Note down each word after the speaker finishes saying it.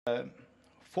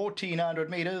1,400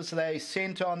 meters. They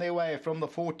sent on their way from the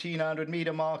 1,400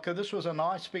 meter marker. This was a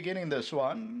nice beginning, this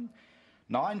one.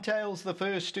 Nine Tails the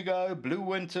first to go. Blue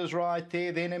Winter's right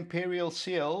there. Then Imperial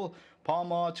Seal.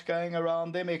 Palmart's going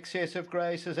around them. Excessive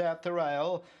Grace is at the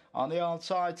rail. On the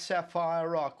outside, Sapphire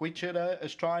Rock. Wichita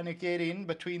is trying to get in.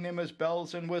 Between them is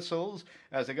Bells and Whistles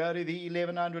as they go to the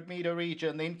 1,100 meter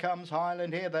region. Then comes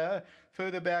Highland Heather.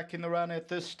 Further back in the run at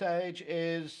this stage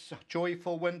is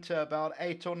Joyful Winter, about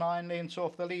 8 or 9 lengths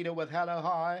off the leader with Hello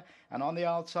High. And on the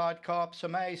outside, Carps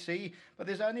Macy. But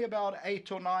there's only about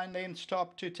 8 or 9 lengths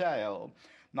top to tail.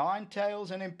 Nine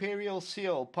Tails and Imperial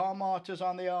Seal. Palmart is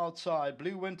on the outside.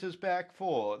 Blue Winter's back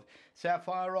fourth.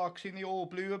 Sapphire Rock's in the all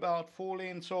blue, about 4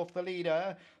 lengths off the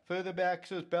leader. Further back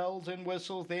is Bells and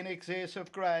Whistles, then Excessive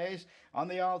Grace. On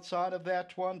the outside of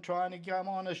that one, trying to come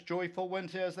on is Joyful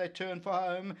Winter as they turn for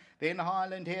home. Then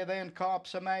Highland Heather and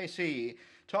Carps Macy.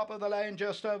 Top of the lane,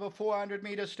 just over 400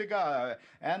 meters to go.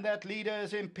 And that leader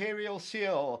is Imperial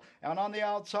Seal. And on the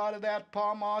outside of that,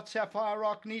 Palmart, Sapphire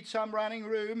Rock needs some running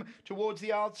room. Towards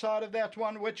the outside of that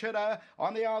one, Wichita.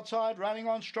 On the outside, running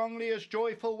on strongly is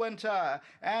Joyful Winter.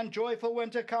 And Joyful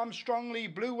Winter comes strongly.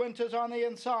 Blue Winter's on the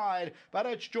inside. But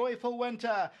it's Joyful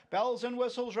Winter. Bells and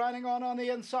Whistles running on the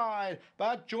inside.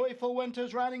 But Joyful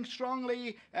Winter's running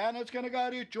strongly. And it's going to go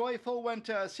to Joyful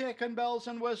Winter. Second, Bells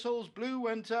and Whistles, Blue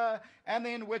Winter. And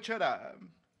then Wichita.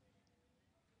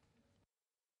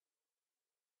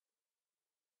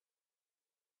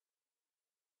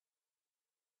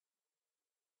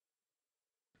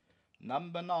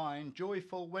 Number 9,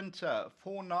 Joyful Winter,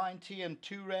 490 and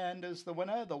 2 rand is the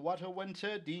winner. The Water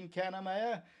Winter, Dean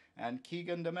Cannemeyer and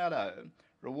Keegan DeMello,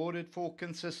 rewarded for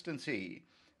consistency.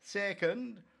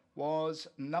 Second was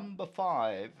number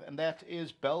 5, and that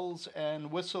is Bells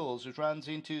and Whistles, which runs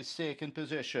into second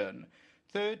position.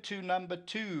 Third to number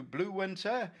 2, Blue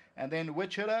Winter, and then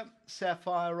Wichita.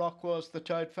 Sapphire Rock was the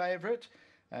tote favourite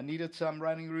and needed some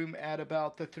running room at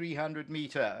about the 300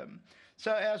 metre.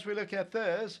 So as we look at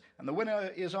this, and the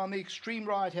winner is on the extreme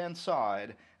right-hand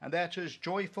side, and that is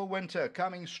Joyful Winter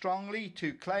coming strongly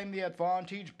to claim the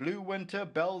advantage. Blue Winter,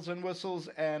 Bells and Whistles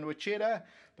and Wichita,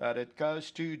 but it goes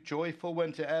to Joyful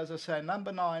Winter. As I say,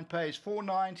 number 9 pays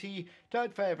 490,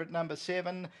 tote favourite number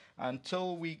 7,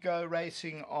 until we go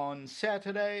racing on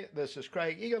Saturday. This is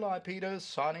Craig Eagle Eye Peters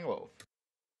signing off.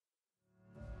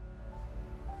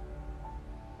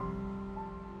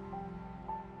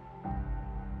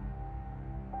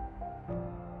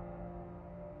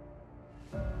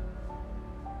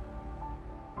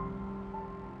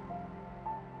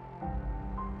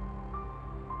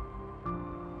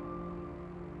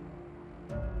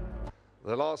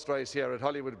 The last race here at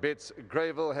Hollywoodbets,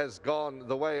 Greyville has gone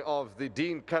the way of the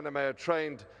Dean Cannemeyer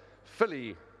trained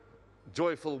filly,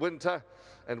 Joyful Winter.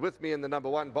 And with me in the number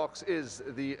 1 box is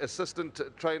the assistant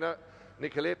trainer,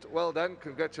 Nicolette. Well done,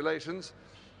 congratulations.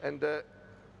 And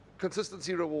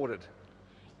consistency rewarded.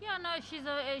 Yeah, no,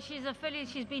 she's a filly.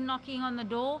 She's been knocking on the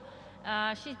door.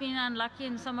 She's been unlucky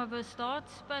in some of her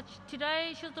starts, but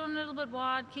today she was thrown a little bit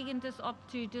wide. Keegan just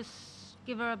opted to just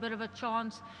give her a bit of a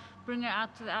chance, bring her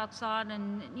out to the outside,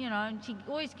 and you know, and she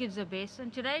always gives her best.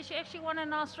 And today she actually won a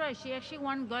nice race. She actually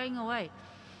won going away.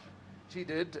 She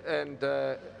did, and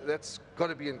that's got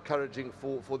to be encouraging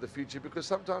for the future, because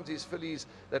sometimes these fillies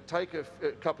that take a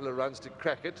couple of runs to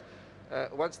crack it,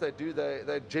 once they do,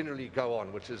 they generally go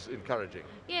on, which is encouraging.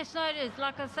 Yes, no, it is.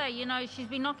 Like I say, you know, she's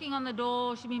been knocking on the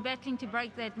door. She's been battling to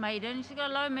break that maiden. She's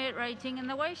got a low merit rating, and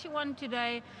the way she won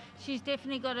today, she's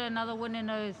definitely got another win in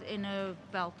her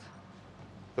belt.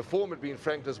 The form had been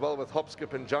franked as well with Hop,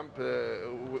 Skip and Jump,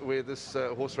 where this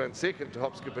horse ran second to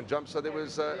Hop, Skip and Jump. So there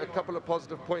was a couple of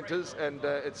positive pointers, and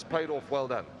it's paid off. Well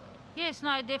done. Yes,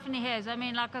 no, it definitely has. I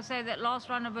mean, like I say, that last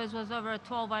run of hers was over a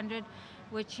 1200,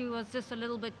 which she was just a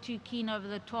little bit too keen over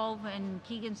the 12, and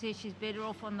Keegan says she's better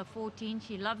off on the 14.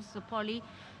 She loves the poly.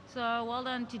 So well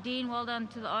done to Dean, well done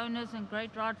to the owners, and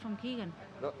great ride from Keegan.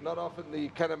 Not often the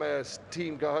Cannemeyer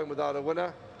team go home without a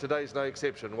winner. Today's no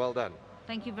exception. Well done.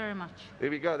 Thank you very much.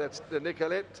 There we go. That's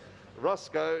Nicolette.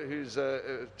 Roscoe, who's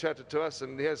chatted to us,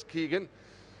 and here's Keegan.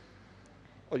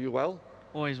 Are you well?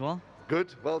 Always well.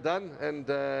 Good, well done. And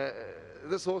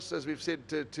this horse, as we've said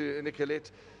to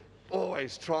Nicolette,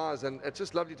 always tries, and it's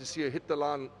just lovely to see her hit the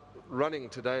line running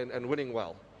today and winning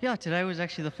well. Yeah, today was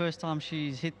actually the first time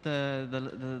she's hit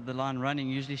the line running.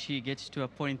 Usually she gets to a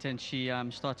point and she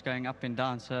starts going up and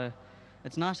down. So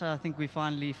it's nice. I think we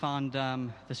finally found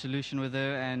the solution with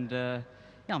her, and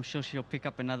yeah, I'm sure she'll pick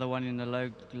up another one in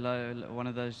the one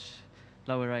of those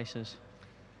lower races.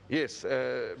 Yes,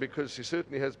 because she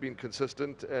certainly has been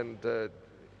consistent, and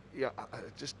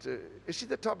is she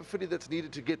the type of filly that's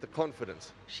needed to get the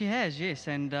confidence? She has, yes,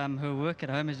 and her work at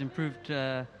home has improved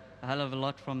a hell of a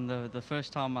lot from the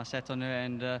first time I sat on her.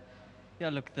 And yeah,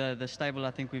 look, the stable,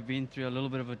 I think we've been through a little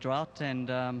bit of a drought, and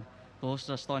the horses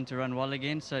are starting to run well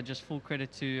again. So just full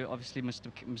credit to obviously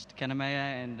Mr.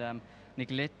 Kannemeyer and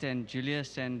Nicolette and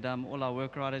Julius and all our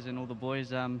work riders and all the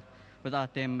boys.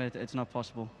 Without them, it's not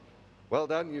possible. Well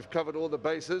done. You've covered all the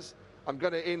bases. I'm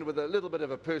going to end with a little bit of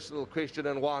a personal question,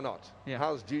 and why not? Yeah.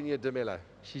 How's Junior de Mello?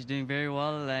 She's doing very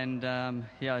well, and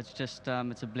yeah, it's just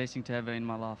it's a blessing to have her in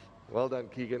my life. Well done,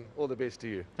 Keegan. All the best to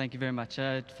you. Thank you very much.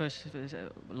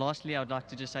 Lastly, I would like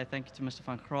to just say thank you to Mr.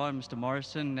 Van Graaen, Mr.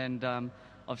 Morrison, and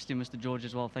obviously Mr. George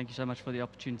as well. Thank you so much for the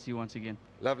opportunity once again.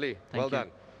 Lovely. Thank well you.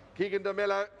 done. Keegan de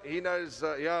Mello, he knows,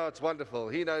 yeah, it's wonderful.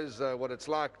 He knows what it's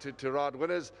like to ride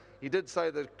winners. He did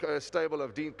say the stable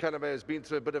of Dean Kannemeyer has been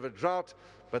through a bit of a drought,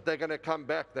 but they're going to come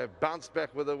back. They've bounced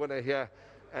back with a winner here,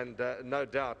 and no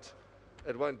doubt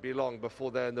it won't be long before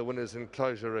they're in the winner's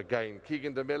enclosure again.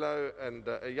 Keegan de Mello, and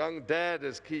a young dad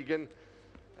is Keegan,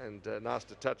 and nice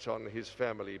to touch on his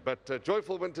family. But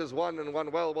Joyful Winters won, and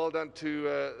won well. Well done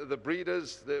to the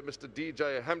breeders, Mr.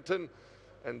 DJ Hampton,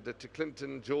 and to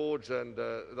Clinton, George, and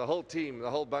the whole team, the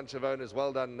whole bunch of owners.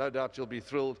 Well done. No doubt you'll be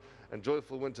thrilled. And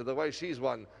Joyful Winter, the way she's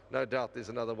won, no doubt there's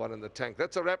another one in the tank.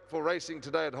 That's a wrap for racing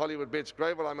today at Hollywoodbets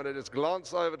Greyville. I'm going to just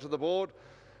glance over to the board.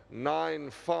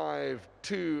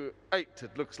 9528,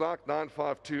 it looks like.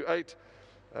 9528.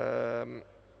 Yeah,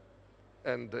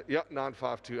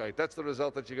 9528. That's the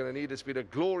result that you're going to need. It's been a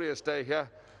glorious day here.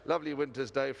 Lovely winter's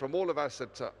day from all of us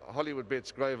at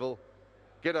Hollywoodbets Greyville.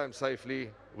 Get home safely.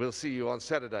 We'll see you on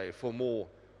Saturday for more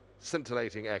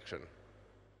scintillating action.